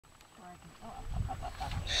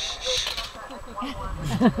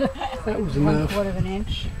That was enough. 1/4 of an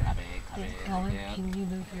inch. Hey, Ellen, can you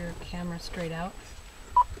move your camera straight out?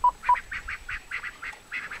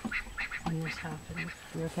 When this happens.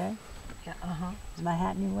 You okay? Yeah, Is my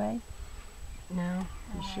hat in your way? No,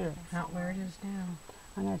 You sure? not where it is now.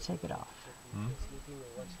 I'm going to take it off.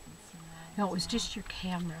 No, it was just your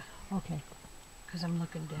camera, Okay. because I'm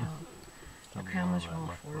looking down. Your camera's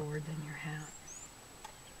more forward than your hat.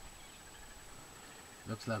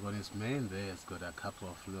 Looks like on his mane there, it's got a couple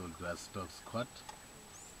of little grass stalks caught.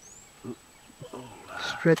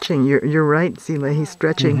 Stretching. You're right, Sela. He's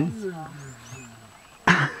stretching.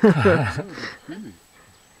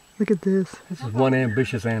 Look at this. This is one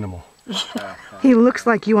ambitious animal. He looks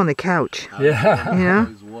like you on the couch. Yeah. Yeah.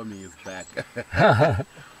 He's warming his back.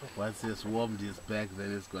 Once he's warmed his back,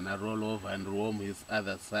 then he's gonna roll over and warm his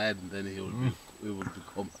other side, and then he will be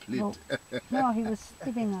complete. Well, no, he was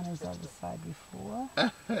sleeping on his other side before.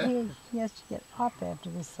 He has to get up after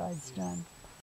this side's done.